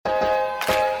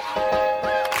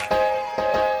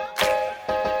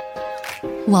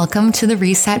Welcome to the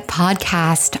Reset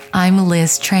Podcast. I'm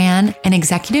Liz Tran, an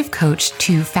executive coach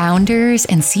to founders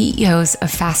and CEOs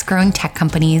of fast-growing tech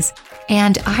companies,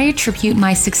 and I attribute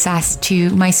my success to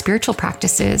my spiritual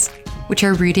practices, which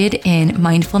are rooted in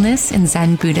mindfulness and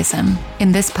Zen Buddhism.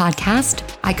 In this podcast,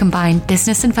 I combine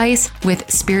business advice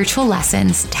with spiritual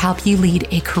lessons to help you lead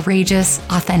a courageous,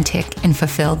 authentic, and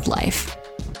fulfilled life.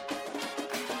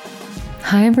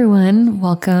 Hi, everyone.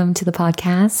 Welcome to the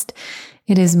podcast.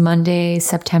 It is Monday,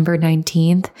 September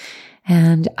 19th,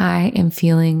 and I am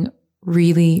feeling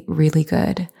really, really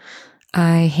good.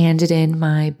 I handed in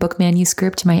my book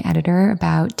manuscript to my editor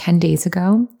about 10 days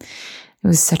ago. It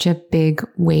was such a big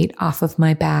weight off of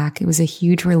my back. It was a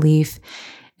huge relief.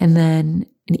 And then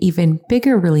an even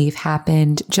bigger relief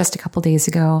happened just a couple days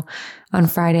ago. On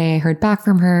Friday, I heard back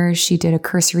from her. She did a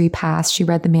cursory pass. She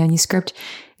read the manuscript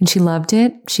and she loved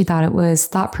it. She thought it was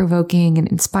thought-provoking and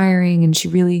inspiring, and she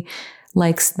really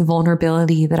likes the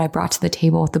vulnerability that I brought to the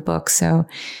table with the book. So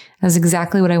that's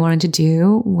exactly what I wanted to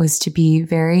do, was to be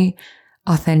very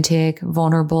authentic,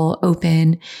 vulnerable,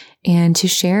 open, and to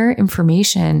share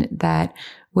information that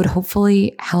would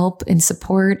hopefully help and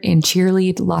support and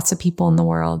cheerlead lots of people in the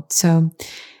world. So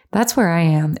that's where I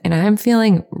am, and I'm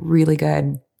feeling really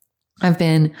good. I've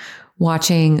been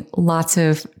watching lots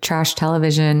of trash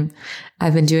television.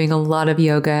 I've been doing a lot of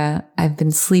yoga. I've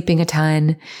been sleeping a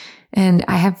ton, and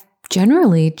I have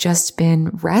generally just been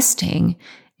resting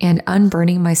and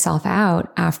unburning myself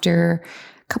out after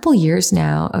a couple years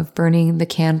now of burning the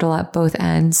candle at both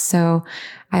ends. So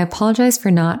I apologize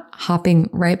for not hopping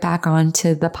right back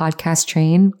onto the podcast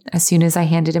train as soon as I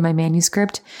handed in my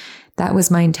manuscript. That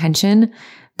was my intention.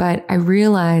 But I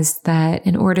realized that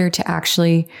in order to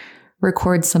actually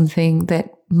record something that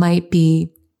might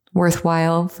be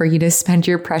worthwhile for you to spend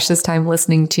your precious time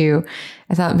listening to,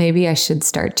 I thought maybe I should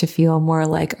start to feel more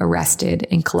like a rested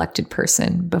and collected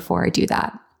person before I do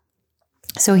that.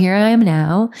 So here I am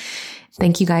now.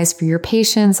 Thank you guys for your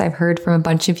patience. I've heard from a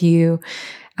bunch of you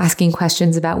asking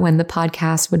questions about when the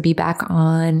podcast would be back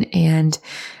on, and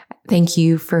thank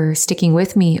you for sticking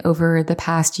with me over the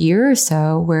past year or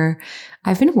so where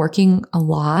I've been working a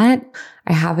lot.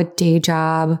 I have a day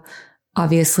job.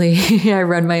 Obviously, I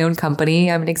run my own company.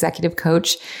 I'm an executive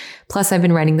coach. Plus, I've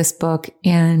been writing this book,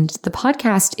 and the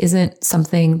podcast isn't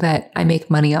something that I make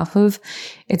money off of.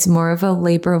 It's more of a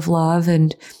labor of love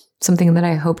and something that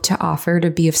I hope to offer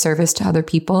to be of service to other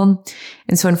people.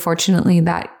 And so unfortunately,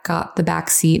 that got the back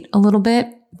seat a little bit,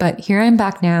 but here I'm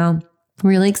back now. I'm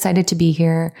really excited to be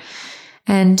here.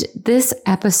 And this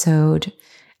episode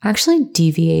actually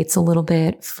deviates a little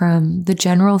bit from the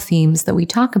general themes that we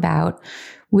talk about,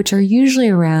 which are usually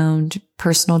around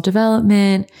personal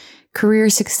development, career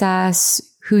success,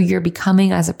 who you're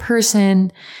becoming as a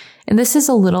person. And this is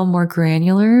a little more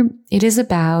granular. It is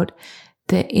about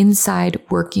the inside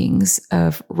workings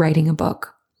of writing a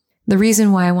book. The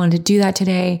reason why I wanted to do that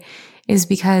today is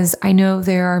because I know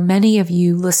there are many of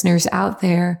you listeners out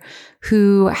there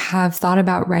who have thought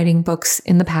about writing books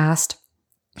in the past.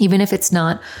 Even if it's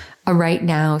not a right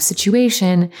now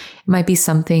situation, it might be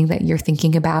something that you're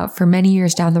thinking about for many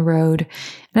years down the road.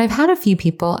 And I've had a few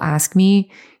people ask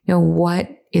me, what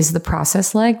is the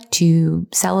process like to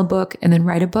sell a book and then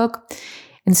write a book?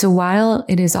 And so while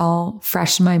it is all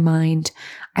fresh in my mind,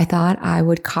 I thought I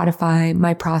would codify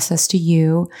my process to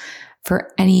you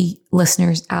for any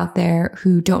listeners out there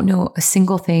who don't know a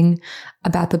single thing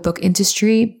about the book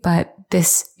industry, but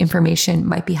this information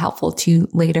might be helpful to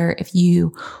later if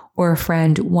you or a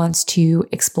friend wants to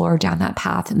explore down that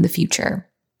path in the future.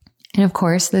 And of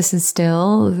course, this is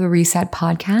still the Reset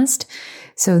Podcast,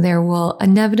 so there will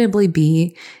inevitably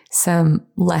be some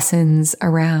lessons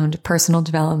around personal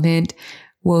development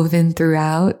woven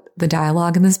throughout the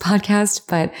dialogue in this podcast,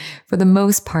 but for the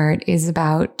most part is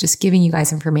about just giving you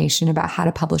guys information about how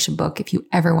to publish a book if you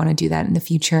ever want to do that in the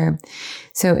future.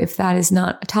 So if that is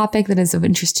not a topic that is of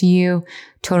interest to you,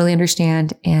 totally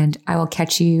understand, and I will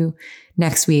catch you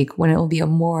next week when it will be a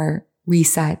more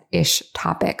reset-ish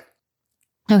topic.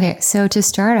 Okay, so to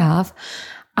start off,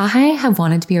 I have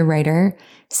wanted to be a writer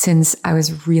since I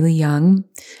was really young.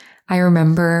 I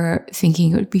remember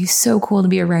thinking it would be so cool to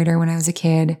be a writer when I was a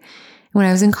kid. When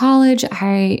I was in college,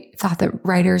 I thought that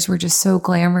writers were just so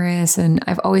glamorous, and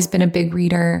I've always been a big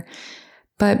reader.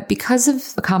 But because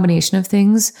of a combination of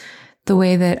things, the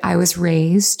way that I was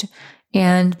raised,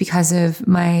 and because of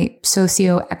my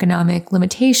socioeconomic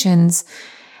limitations,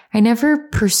 I never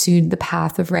pursued the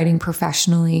path of writing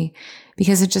professionally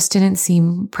because it just didn't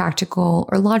seem practical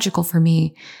or logical for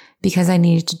me, because I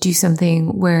needed to do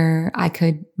something where I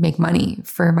could make money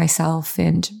for myself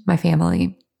and my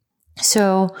family.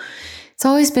 So It's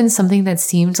always been something that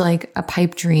seemed like a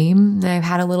pipe dream. I've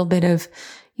had a little bit of,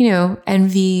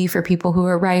 envy for people who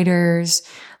are writers,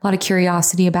 a lot of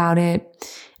curiosity about it.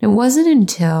 It wasn't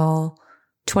until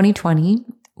 2020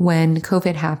 when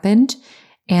COVID happened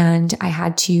and I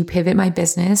had to pivot my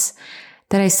business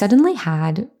that I suddenly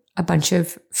had a bunch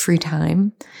of free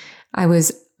time. I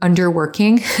was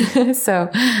underworking,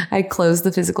 so I closed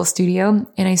the physical studio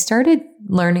and I started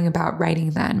learning about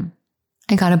writing then.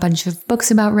 I got a bunch of books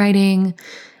about writing.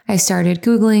 I started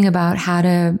Googling about how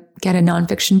to get a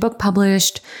nonfiction book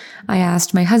published. I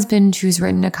asked my husband, who's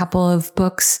written a couple of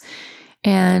books,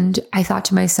 and I thought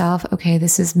to myself, okay,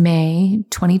 this is May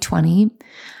 2020.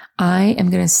 I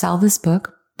am going to sell this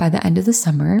book by the end of the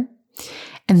summer,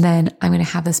 and then I'm going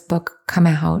to have this book come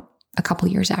out a couple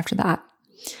years after that.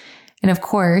 And of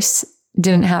course, it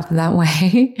didn't happen that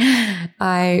way.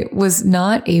 I was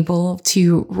not able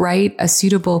to write a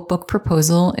suitable book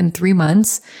proposal in 3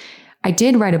 months. I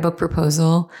did write a book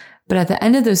proposal, but at the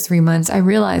end of those 3 months, I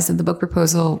realized that the book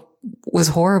proposal was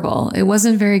horrible. It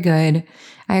wasn't very good.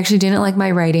 I actually didn't like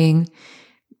my writing,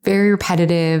 very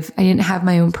repetitive. I didn't have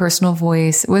my own personal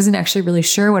voice. I wasn't actually really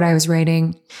sure what I was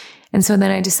writing. And so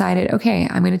then I decided, okay,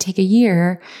 I'm going to take a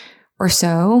year or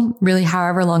so, really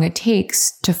however long it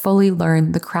takes to fully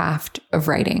learn the craft of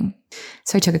writing.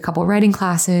 So I took a couple writing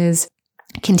classes,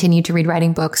 continued to read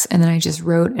writing books, and then I just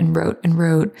wrote and wrote and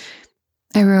wrote.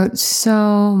 I wrote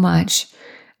so much.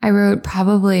 I wrote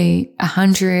probably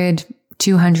 100,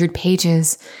 200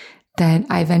 pages that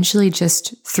I eventually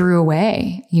just threw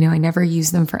away. I never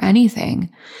used them for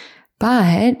anything.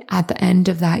 But at the end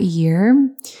of that year,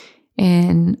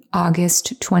 in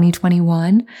August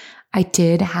 2021, I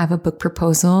did have a book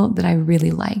proposal that I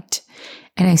really liked,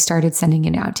 and I started sending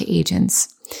it out to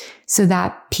agents. So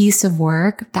that piece of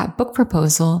work, that book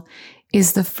proposal,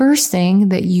 is the first thing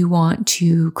that you want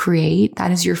to create.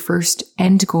 That is your first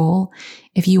end goal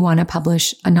if you want to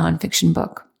publish a nonfiction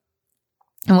book.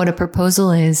 And what a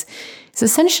proposal is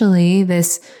essentially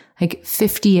this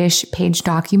 50-ish page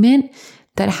document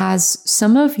that has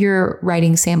some of your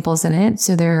writing samples in it.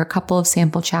 So there are a couple of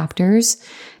sample chapters.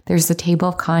 There's the table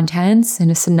of contents and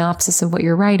a synopsis of what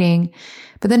you're writing.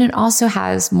 But then it also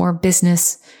has more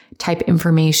business type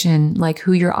information, like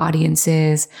who your audience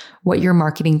is, what your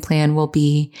marketing plan will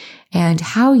be, and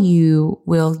how you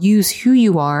will use who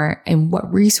you are and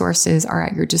what resources are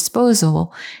at your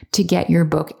disposal to get your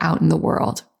book out in the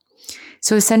world.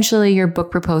 So essentially, your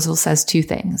book proposal says two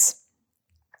things.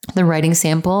 The writing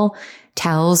sample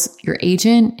tells your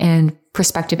agent and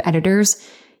prospective editors,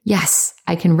 yes,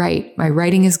 I can write. My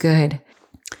writing is good.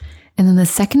 And then the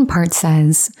second part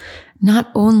says,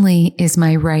 not only is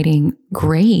my writing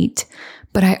great,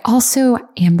 but I also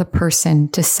am the person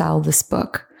to sell this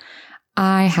book.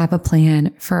 I have a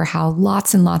plan for how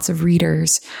lots and lots of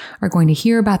readers are going to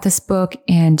hear about this book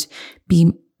and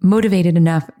be motivated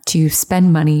enough to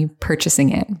spend money purchasing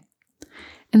it.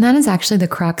 And that is actually the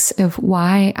crux of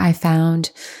why I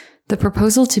found the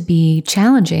proposal to be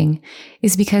challenging,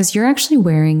 is because you're actually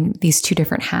wearing these two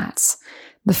different hats.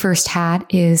 The first hat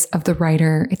is of the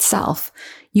writer itself.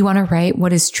 You want to write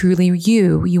what is truly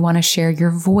you. You want to share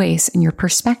your voice and your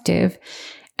perspective.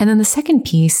 And then the second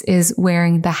piece is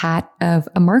wearing the hat of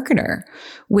a marketer,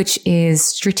 which is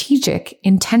strategic,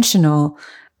 intentional.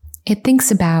 It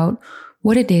thinks about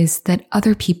what it is that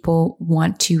other people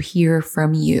want to hear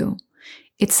from you.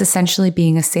 It's essentially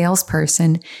being a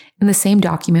salesperson in the same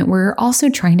document where you're also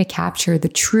trying to capture the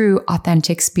true,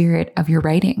 authentic spirit of your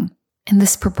writing. And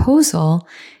this proposal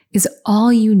is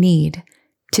all you need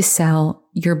to sell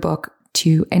your book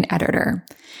to an editor.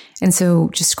 And so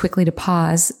just quickly to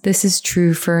pause, this is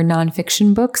true for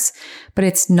nonfiction books, but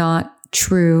it's not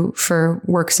true for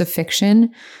works of fiction.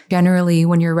 Generally,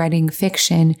 when you're writing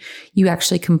fiction, you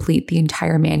actually complete the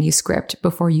entire manuscript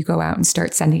before you go out and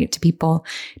start sending it to people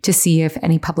to see if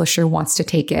any publisher wants to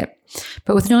take it.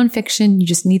 But with nonfiction, you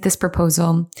just need this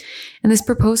proposal. And this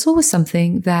proposal was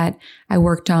something that I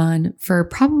worked on for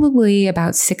probably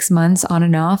about 6 months on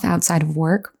and off outside of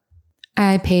work.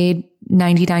 I paid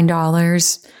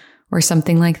 $99 or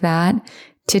something like that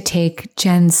to take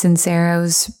Jen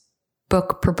Sincero's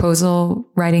book proposal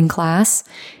writing class.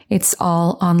 It's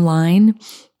all online.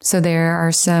 So there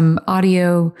are some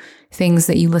audio things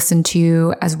that you listen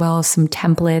to, as well as some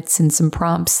templates and some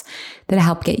prompts that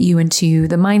help get you into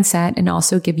the mindset and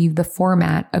also give you the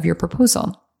format of your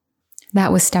proposal.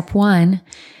 That was step one.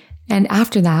 And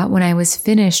after that, when I was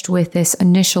finished with this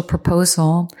initial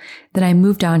proposal, then I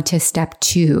moved on to step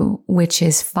 2, which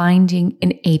is finding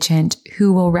an agent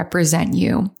who will represent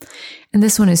you. And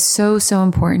this one is so, so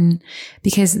important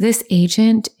because this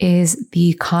agent is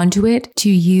the conduit to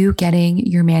you getting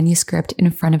your manuscript in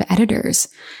front of editors.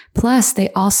 Plus, they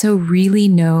also really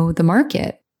know the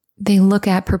market. They look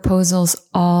at proposals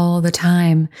all the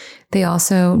time. They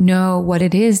also know what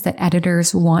it is that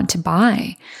editors want to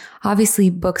buy. Obviously,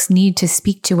 books need to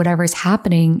speak to whatever is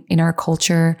happening in our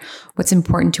culture, what's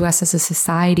important to us as a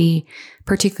society,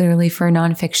 particularly for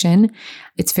nonfiction.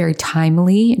 It's very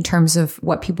timely in terms of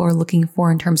what people are looking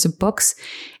for in terms of books,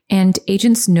 and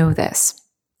agents know this.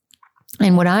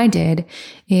 And what I did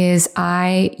is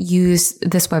I used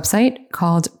this website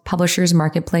called Publishers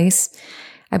Marketplace.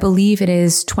 I believe it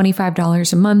is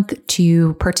 $25 a month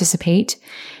to participate.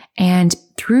 And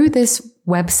through this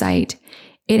website,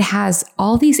 it has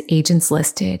all these agents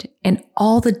listed and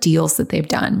all the deals that they've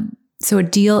done. So a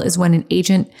deal is when an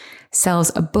agent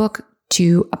sells a book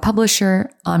to a publisher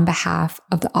on behalf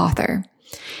of the author.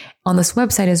 On this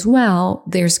website as well,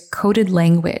 there's coded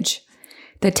language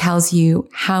that tells you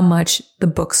how much the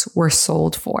books were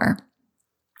sold for.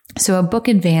 So a book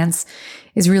advance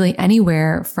is really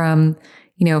anywhere from,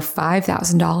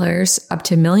 $5,000 up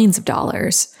to millions of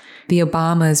dollars. The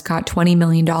Obamas got $20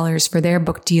 million for their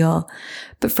book deal.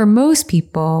 But for most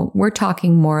people, we're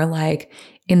talking more like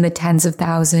in the tens of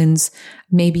thousands,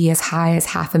 maybe as high as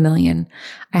 $500,000.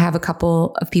 I have a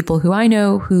couple of people who I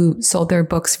know who sold their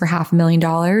books for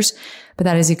 $500,000, but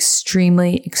that is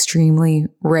extremely, extremely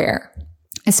rare,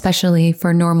 especially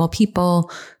for normal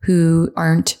people who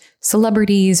aren't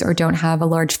celebrities or don't have a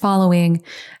large following.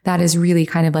 That is really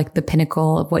kind of like the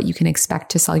pinnacle of what you can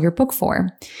expect to sell your book for.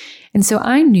 And so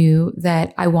I knew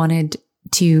that I wanted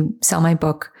to sell my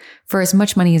book for as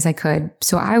much money as I could.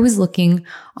 So I was looking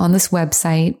on this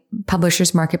website,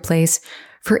 Publishers Marketplace,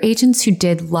 for agents who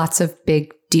did lots of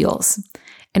big deals.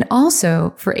 And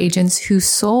also for agents who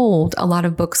sold a lot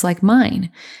of books like mine,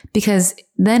 because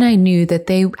then I knew that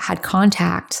they had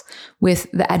contacts with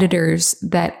the editors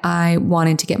that I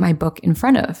wanted to get my book in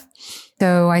front of.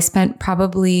 So I spent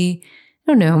probably,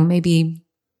 maybe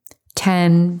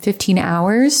 10, 15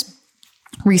 hours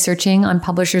researching on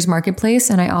Publishers Marketplace.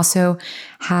 And I also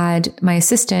had my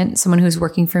assistant, someone who's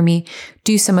working for me,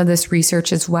 do some of this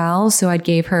research as well. So I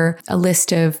gave her a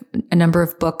list of a number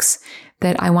of books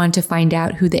that I wanted to find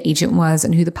out who the agent was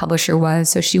and who the publisher was.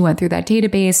 So she went through that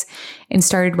database and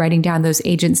started writing down those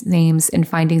agents' names and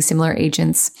finding similar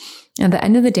agents. And at the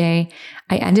end of the day,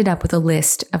 I ended up with a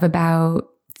list of about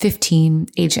 15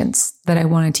 agents that I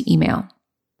wanted to email.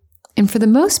 And for the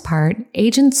most part,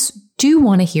 agents do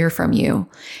want to hear from you.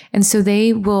 And so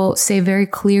they will say very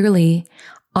clearly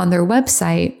on their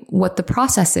website what the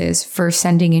process is for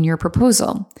sending in your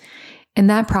proposal. And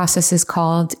that process is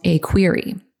called a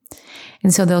query.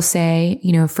 And so they'll say,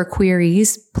 for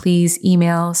queries, please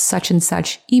email such and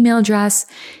such email address,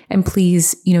 and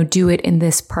please, do it in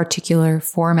this particular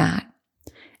format.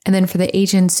 And then for the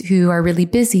agents who are really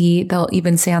busy, they'll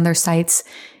even say on their sites,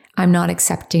 I'm not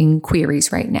accepting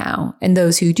queries right now. And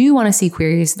those who do want to see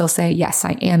queries, they'll say, yes,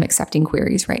 I am accepting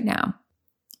queries right now.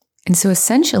 And so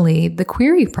essentially the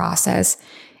query process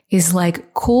is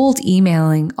like cold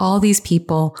emailing all these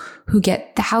people who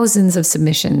get thousands of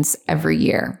submissions every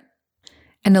year.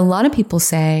 And a lot of people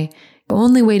say the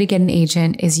only way to get an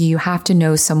agent is you have to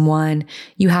know someone,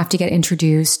 you have to get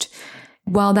introduced.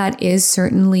 While that is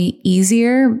certainly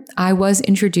easier, I was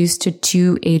introduced to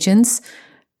 2 agents,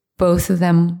 both of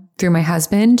them through my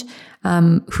husband,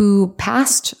 who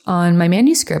passed on my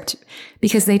manuscript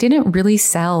because they didn't really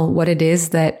sell what it is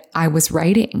that I was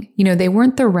writing. They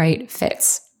weren't the right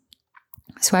fits.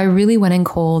 So I really went in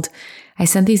cold. I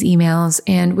sent these emails,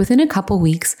 and within a couple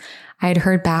weeks, I had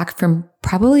heard back from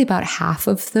probably about half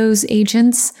of those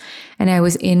agents, and I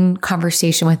was in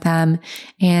conversation with them,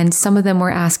 and some of them were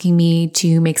asking me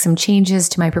to make some changes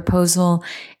to my proposal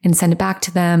and send it back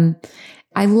to them.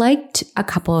 I liked a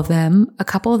couple of them. A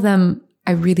couple of them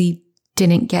I really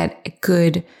didn't get a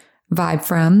good vibe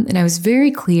from, and I was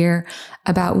very clear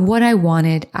about what I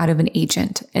wanted out of an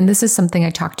agent. And this is something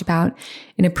I talked about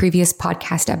in a previous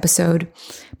podcast episode,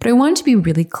 but I wanted to be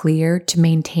really clear to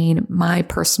maintain my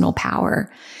personal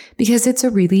power because it's a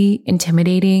really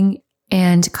intimidating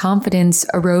and confidence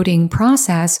eroding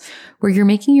process where you're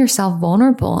making yourself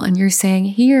vulnerable and you're saying,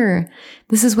 here,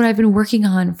 this is what I've been working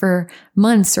on for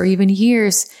months or even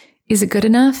years. Is it good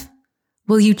enough?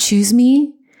 Will you choose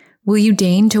me? Will you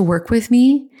deign to work with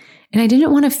me? And I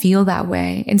didn't want to feel that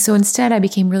way. And so instead, I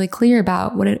became really clear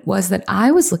about what it was that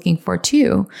I was looking for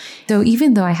too. So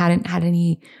even though I hadn't had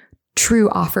any true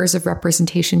offers of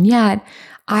representation yet,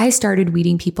 I started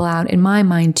weeding people out in my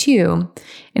mind too.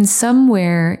 And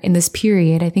somewhere in this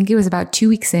period, I think it was about 2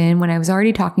 weeks in, when I was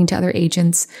already talking to other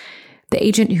agents, the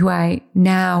agent who I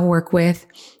now work with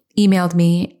emailed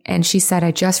me and she said,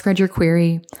 I just read your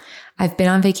query. I've been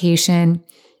on vacation,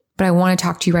 but I want to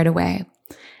talk to you right away.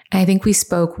 And I think we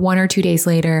spoke 1 or 2 days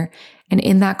later. And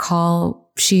in that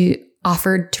call, she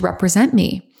offered to represent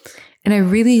me. And I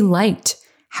really liked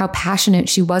how passionate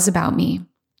she was about me.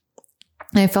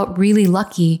 And I felt really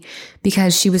lucky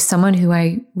because she was someone who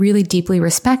I really deeply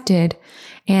respected.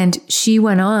 And she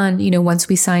went on, once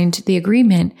we signed the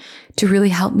agreement, to really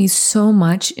help me so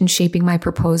much in shaping my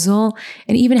proposal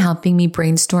and even helping me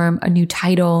brainstorm a new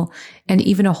title and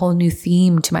even a whole new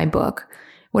theme to my book.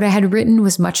 What I had written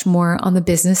was much more on the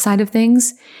business side of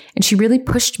things, and she really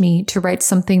pushed me to write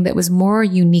something that was more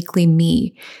uniquely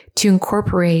me, to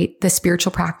incorporate the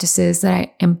spiritual practices that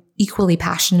I am equally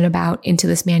passionate about into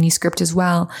this manuscript as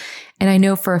well. And I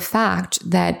know for a fact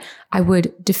that I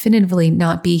would definitively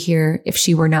not be here if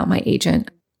she were not my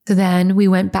agent. So then we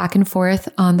went back and forth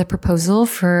on the proposal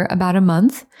for about a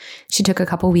month. She took a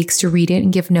couple weeks to read it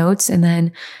and give notes, and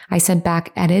then I sent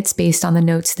back edits based on the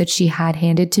notes that she had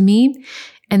handed to me.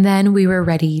 And then we were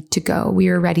ready to go. We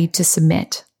were ready to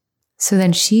submit. So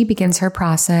then she begins her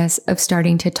process of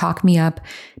starting to talk me up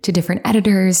to different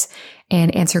editors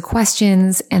and answer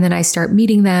questions. And then I start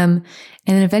meeting them,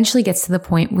 and then eventually gets to the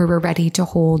point where we're ready to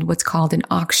hold what's called an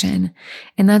auction.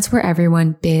 And that's where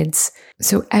everyone bids.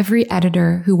 So every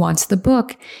editor who wants the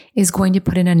book is going to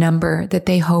put in a number that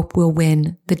they hope will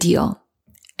win the deal.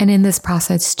 And in this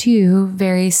process too,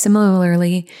 very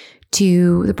similarly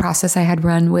to the process I had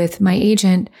run with my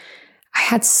agent, I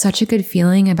had such a good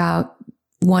feeling about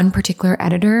one particular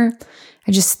editor.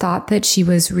 I just thought that she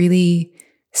was really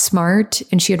smart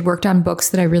and she had worked on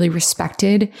books that I really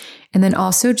respected. And then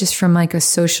also just from like a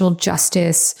social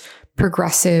justice,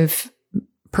 progressive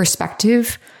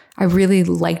perspective, I really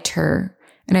liked her.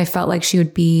 And I felt like she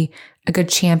would be a good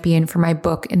champion for my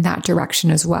book in that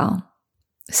direction as well.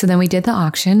 So then we did the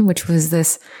auction, which was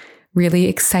this really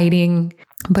exciting,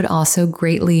 but also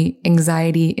greatly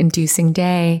anxiety-inducing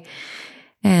day.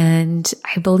 And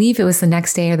I believe it was the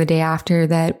next day or the day after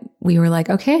that we were like,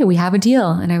 okay, we have a deal.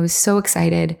 And I was so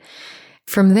excited.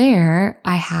 From there,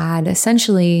 I had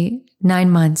essentially 9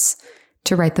 months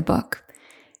to write the book.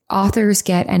 Authors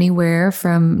get anywhere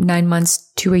from 9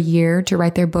 months to a year to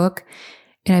write their book.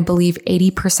 And I believe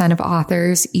 80% of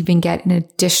authors even get an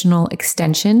additional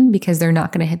extension because they're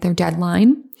not going to hit their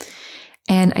deadline.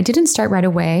 And I didn't start right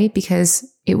away because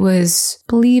it was,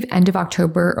 I believe, end of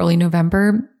October, early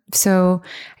November. So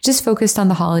I just focused on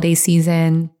the holiday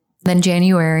season. Then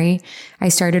January, I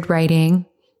started writing.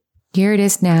 Here it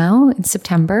is now in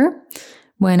September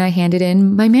when I handed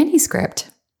in my manuscript.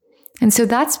 And so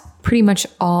that's pretty much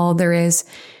all there is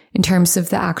in terms of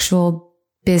the actual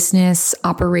business,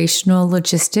 operational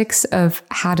logistics of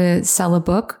how to sell a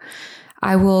book.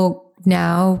 I will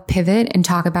now pivot and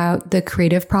talk about the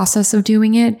creative process of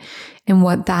doing it and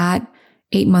what that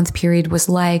 8-month period was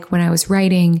like when I was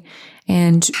writing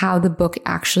and how the book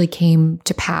actually came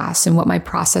to pass and what my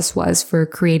process was for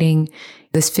creating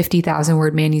this 50,000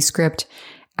 word manuscript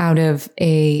out of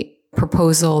a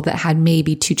proposal that had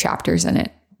maybe 2 chapters in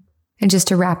it. And just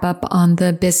to wrap up on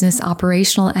the business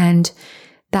operational end,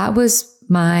 that was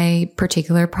my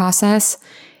particular process.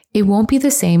 It won't be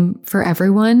the same for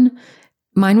everyone.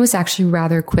 Mine was actually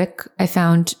rather quick. I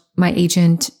found my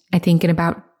agent, I think in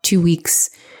about 2 weeks.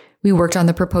 We worked on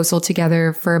the proposal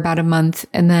together for about a month,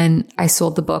 and then I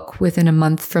sold the book within a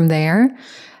month from there.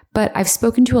 But I've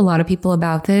spoken to a lot of people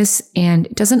about this, and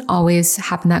it doesn't always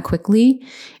happen that quickly.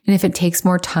 And if it takes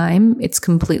more time, it's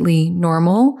completely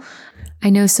normal. I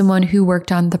know someone who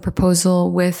worked on the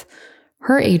proposal with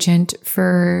her agent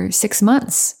for 6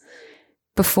 months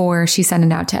before she sent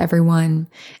it out to everyone.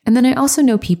 And then I also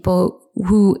know people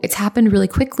who it's happened really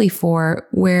quickly for,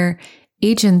 where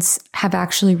agents have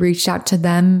actually reached out to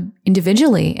them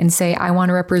individually and say, I want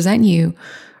to represent you.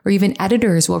 Or even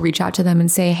editors will reach out to them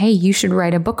and say, hey, you should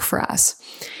write a book for us.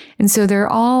 And so there are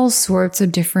all sorts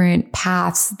of different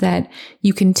paths that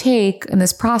you can take in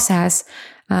this process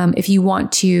if you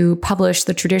want to publish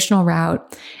the traditional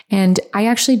route. And I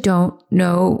actually don't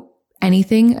know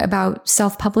anything about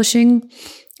self-publishing.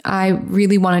 I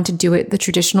really wanted to do it the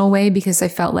traditional way because I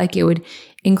felt like it would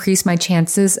increase my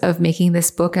chances of making this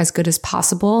book as good as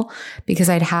possible, because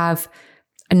I'd have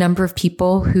a number of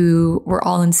people who were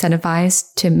all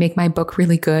incentivized to make my book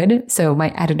really good. So my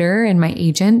editor and my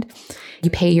agent, you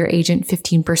pay your agent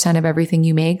 15% of everything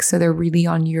you make. So they're really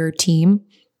on your team.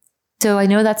 So I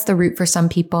know that's the route for some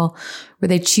people where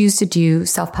they choose to do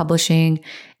self-publishing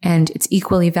and it's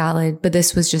equally valid, but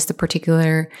this was just the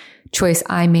particular choice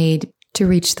I made to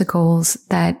reach the goals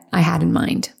that I had in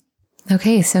mind.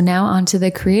 Okay, so now on to the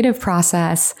creative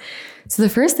process. So the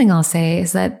first thing I'll say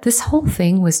is that this whole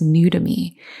thing was new to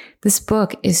me. This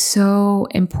book is so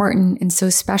important and so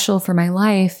special for my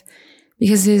life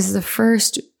because it is the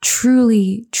first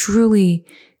truly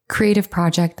creative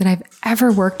project that I've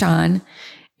ever worked on.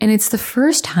 And it's the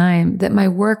first time that my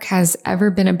work has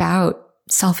ever been about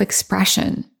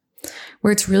self-expression,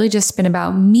 where it's really just been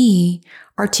about me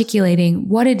articulating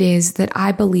what it is that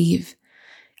I believe.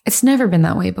 It's never been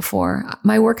that way before.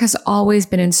 My work has always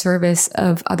been in service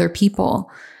of other people.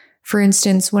 For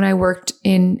instance, when I worked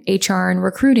in HR and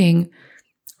recruiting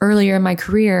earlier in my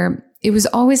career, it was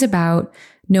always about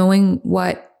knowing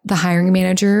what the hiring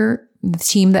manager, the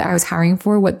team that I was hiring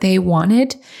for, what they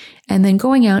wanted, and then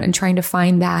going out and trying to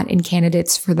find that in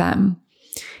candidates for them.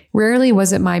 Rarely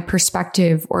was it my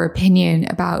perspective or opinion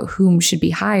about whom should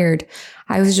be hired.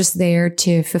 I was just there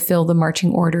to fulfill the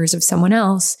marching orders of someone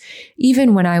else,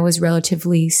 even when I was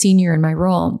relatively senior in my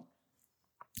role.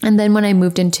 And then when I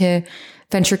moved into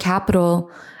venture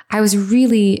capital, I was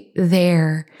really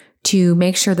there to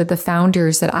make sure that the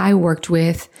founders that I worked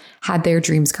with had their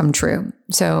dreams come true.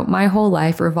 So my whole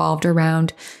life revolved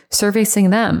around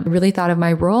servicing them. I really thought of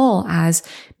my role as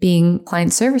being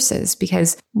client services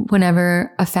because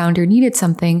whenever a founder needed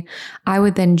something, I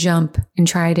would then jump and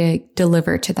try to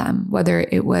deliver to them, whether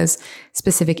it was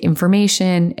specific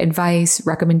information, advice,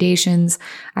 recommendations.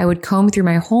 I would comb through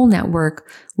my whole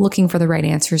network looking for the right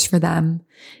answers for them.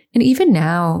 And even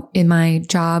now in my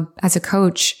job as a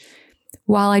coach,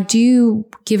 while I do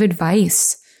give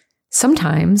advice,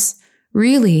 sometimes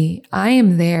really I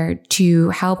am there to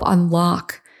help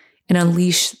unlock and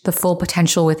unleash the full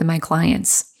potential within my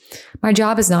clients. My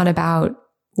job is not about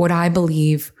what I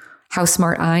believe, how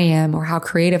smart I am, or how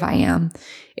creative I am.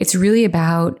 It's really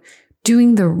about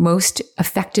doing the most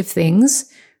effective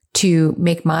things to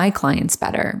make my clients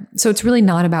better. So it's really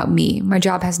not about me. My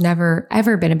job has never,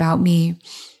 ever been about me.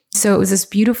 So it was this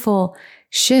beautiful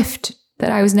shift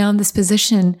that I was now in this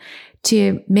position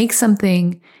to make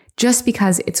something just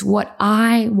because it's what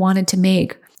I wanted to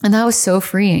make. And that was so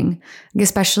freeing,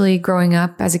 especially growing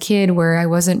up as a kid where I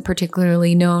wasn't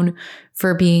particularly known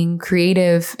for being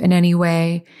creative in any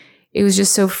way. It was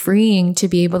just so freeing to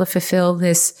be able to fulfill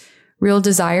this real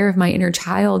desire of my inner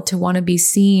child to want to be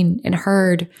seen and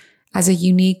heard as a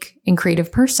unique and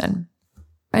creative person.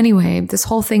 Anyway, this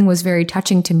whole thing was very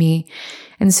touching to me.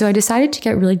 And so I decided to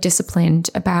get really disciplined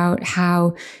about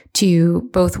how to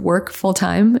both work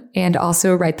full-time and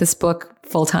also write this book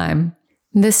full-time.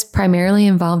 This primarily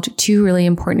involved two really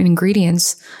important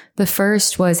ingredients. The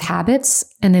first was habits,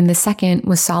 and then the second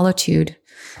was solitude.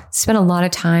 I spent a lot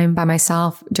of time by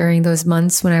myself during those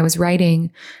months when I was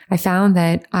writing. I found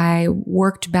that I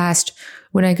worked best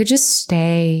when I could just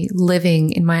stay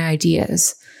living in my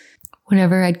ideas.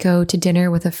 Whenever I'd go to dinner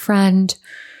with a friend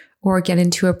or get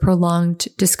into a prolonged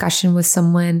discussion with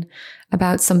someone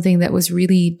about something that was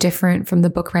really different from the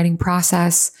book writing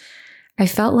process, I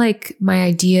felt like my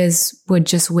ideas would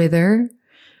just wither.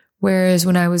 Whereas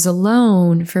when I was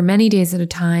alone for many days at a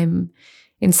time,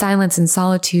 in silence and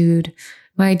solitude,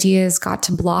 my ideas got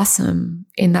to blossom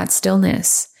in that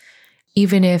stillness.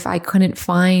 Even if I couldn't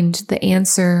find the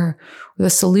answer or the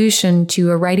solution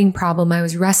to a writing problem I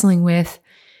was wrestling with,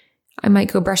 I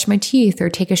might go brush my teeth or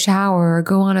take a shower or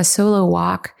go on a solo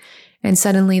walk, and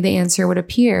suddenly the answer would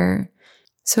appear.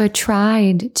 So I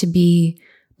tried to be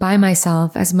by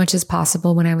myself as much as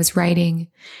possible when I was writing.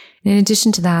 And in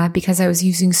addition to that, because I was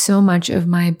using so much of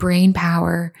my brain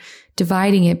power,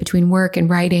 dividing it between work and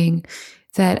writing,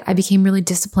 that I became really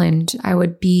disciplined. I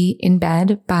would be in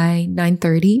bed by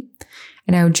 9:30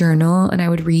 and I would journal and I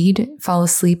would read, fall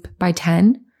asleep by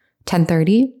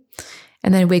 10:30.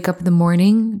 And then wake up in the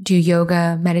morning, do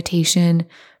yoga, meditation,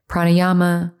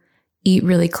 pranayama, eat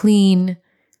really clean,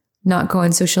 not go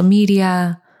on social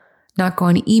media, not go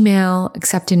on email,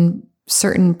 except in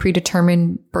certain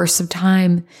predetermined bursts of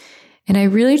time. And I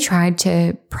really tried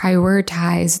to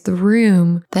prioritize the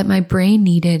room that my brain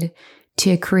needed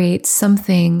to create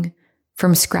something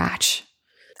from scratch.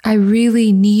 I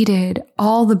really needed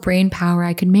all the brain power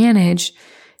I could manage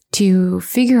to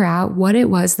figure out what it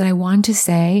was that I wanted to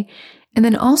say, and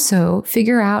then also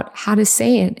figure out how to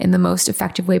say it in the most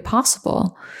effective way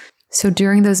possible. So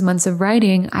during those months of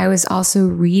writing, I was also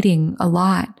reading a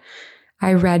lot.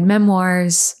 I read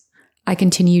memoirs. I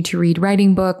continued to read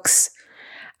writing books.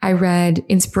 I read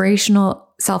inspirational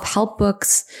self-help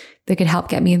books that could help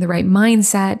get me in the right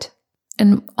mindset.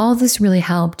 And all this really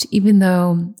helped, even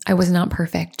though I was not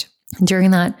perfect.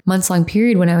 During that months-long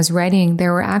period when I was writing,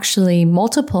 there were actually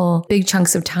multiple big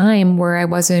chunks of time where I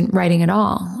wasn't writing at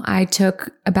all. I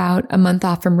took about a month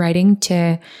off from writing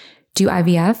to do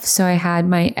IVF. So I had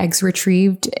my eggs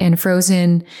retrieved and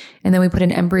frozen, and then we put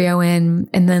an embryo in,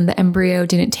 and then the embryo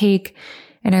didn't take.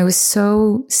 And I was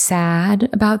so sad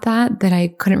about that I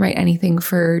couldn't write anything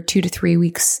for 2 to 3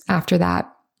 weeks after that.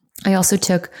 I also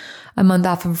took a month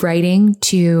off of writing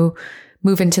to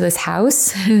move into this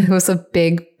house. It was a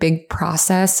big, big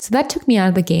process. So that took me out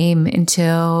of the game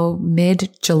until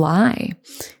mid-July,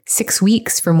 6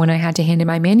 weeks from when I had to hand in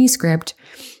my manuscript.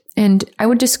 And I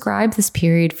would describe this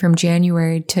period from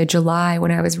January to July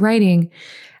when I was writing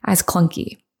as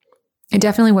clunky. It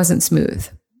definitely wasn't smooth.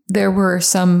 There were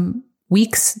some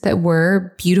weeks that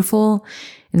were beautiful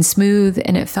and smooth,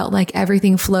 and it felt like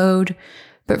everything flowed.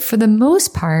 But for the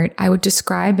most part, I would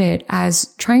describe it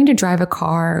as trying to drive a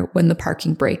car when the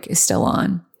parking brake is still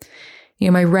on.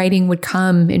 My writing would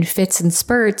come in fits and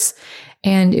spurts,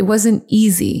 and it wasn't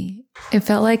easy. It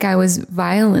felt like I was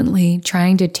violently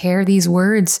trying to tear these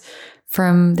words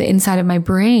from the inside of my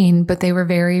brain, but they were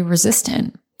very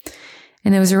resistant.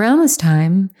 And it was around this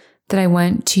time that I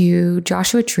went to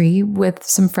Joshua Tree with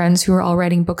some friends who were all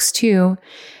writing books too.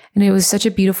 And it was such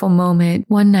a beautiful moment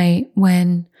one night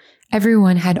when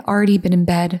everyone had already been in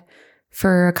bed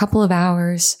for a couple of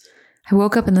hours. I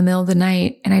woke up in the middle of the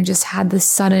night and I just had this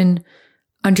sudden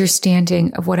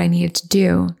understanding of what I needed to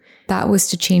do. That was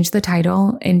to change the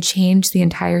title and change the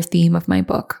entire theme of my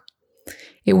book.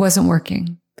 It wasn't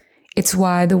working. It's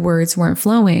why the words weren't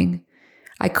flowing.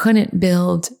 I couldn't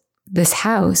build this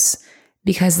house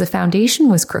because the foundation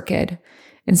was crooked.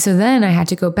 And so then I had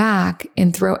to go back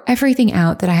and throw everything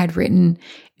out that I had written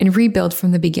and rebuild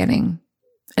from the beginning.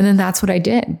 And then that's what I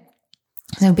did.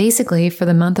 So basically, for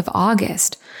the month of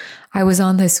August, I was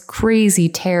on this crazy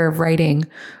tear of writing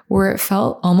where it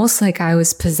felt almost like I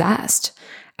was possessed.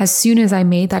 As soon as I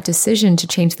made that decision to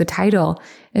change the title,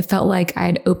 it felt like I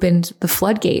had opened the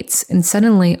floodgates, and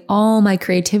suddenly all my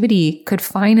creativity could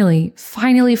finally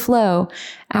flow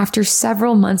after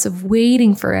several months of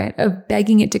waiting for it, of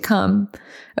begging it to come,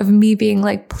 of me being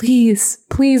like, please,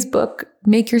 book,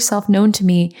 make yourself known to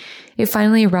me. It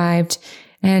finally arrived.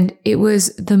 And it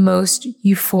was the most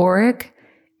euphoric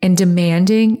and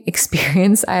demanding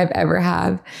experience I have ever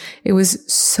had. It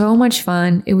was so much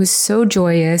fun. It was so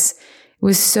joyous. It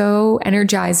was so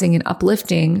energizing and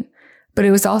uplifting, but it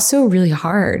was also really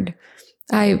hard.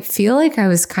 I feel like I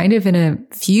was kind of in a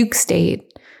fugue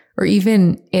state or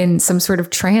even in some sort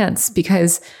of trance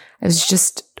because I was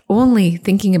just only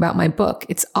thinking about my book.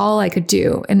 It's all I could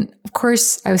do. And of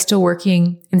course, I was still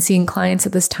working and seeing clients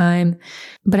at this time,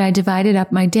 but I divided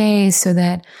up my day so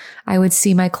that I would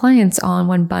see my clients all in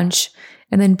one bunch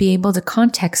and then be able to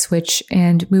context switch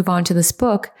and move on to this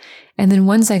book. And then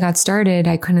once I got started,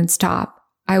 I couldn't stop.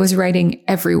 I was writing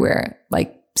everywhere,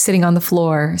 like sitting on the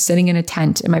floor, sitting in a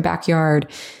tent in my backyard,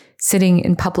 sitting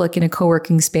in public in a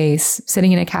co-working space,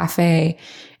 sitting in a cafe.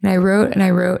 And I wrote and I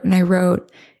wrote and I wrote.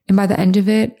 And by the end of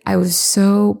it, I was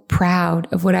so proud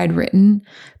of what I'd written,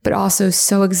 but also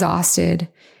so exhausted.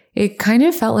 It kind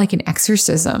of felt like an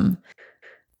exorcism.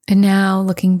 And now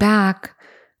looking back,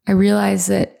 I realized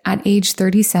that at age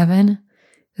 37,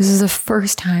 this is the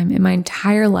first time in my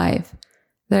entire life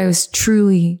that I was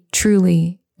truly,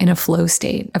 truly in a flow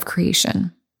state of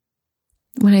creation.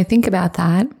 When I think about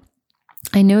that,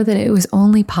 I know that it was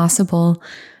only possible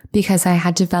because I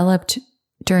had developed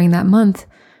during that month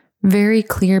very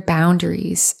clear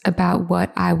boundaries about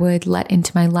what I would let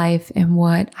into my life and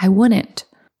what I wouldn't.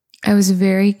 I was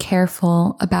very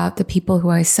careful about the people who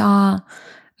I saw,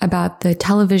 about the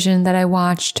television that I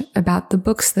watched, about the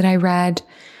books that I read.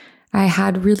 I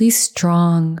had really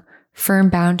strong, firm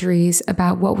boundaries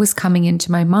about what was coming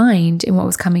into my mind and what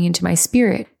was coming into my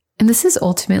spirit. And this is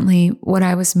ultimately what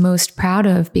I was most proud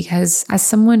of, because as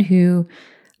someone who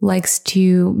likes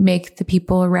to make the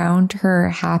people around her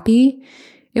happy,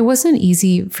 it wasn't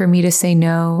easy for me to say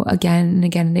no again and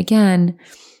again and again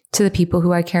to the people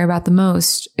who I care about the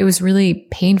most. It was really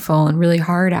painful and really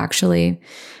hard, actually.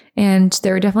 And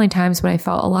there were definitely times when I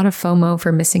felt a lot of FOMO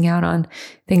for missing out on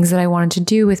things that I wanted to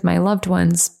do with my loved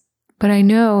ones. But I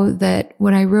know that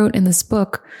what I wrote in this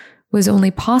book was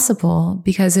only possible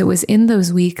because it was in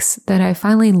those weeks that I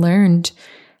finally learned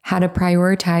how to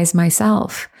prioritize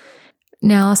myself.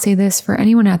 Now, I'll say this for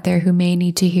anyone out there who may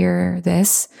need to hear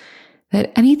this,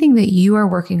 that anything that you are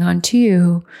working on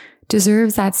too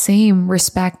deserves that same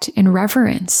respect and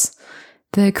reverence.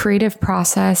 The creative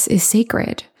process is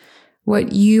sacred.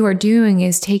 What you are doing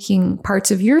is taking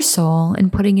parts of your soul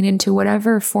and putting it into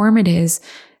whatever form it is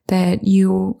that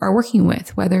you are working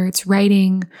with, whether it's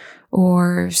writing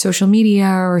or social media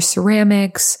or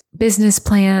ceramics, business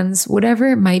plans, whatever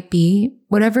it might be,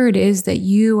 whatever it is that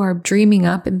you are dreaming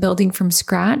up and building from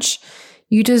scratch,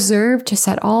 you deserve to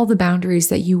set all the boundaries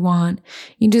that you want.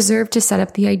 You deserve to set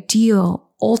up the ideal,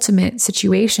 ultimate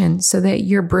situation so that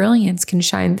your brilliance can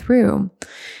shine through.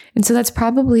 And so that's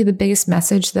probably the biggest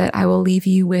message that I will leave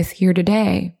you with here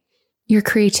today. Your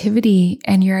creativity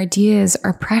and your ideas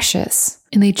are precious,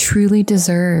 and they truly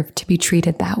deserve to be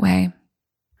treated that way.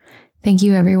 Thank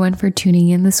you everyone for tuning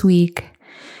in this week.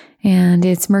 And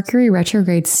it's Mercury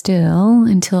retrograde still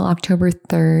until October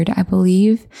 3rd, I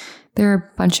believe. There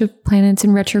are a bunch of planets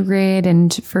in retrograde,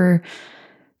 and for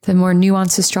the more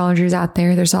nuanced astrologers out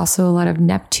there, there's also a lot of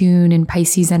Neptune and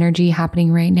Pisces energy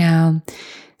happening right now.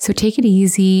 So take it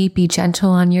easy, be gentle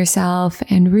on yourself,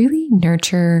 and really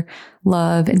nurture,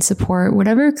 love, and support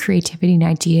whatever creativity and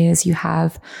ideas you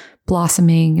have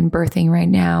blossoming and birthing right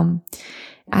now.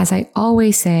 As I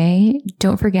always say,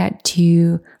 don't forget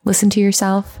to listen to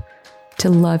yourself, to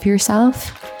love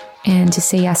yourself, and to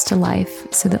say yes to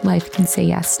life so that life can say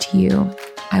yes to you.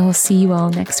 I will see you all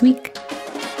next week.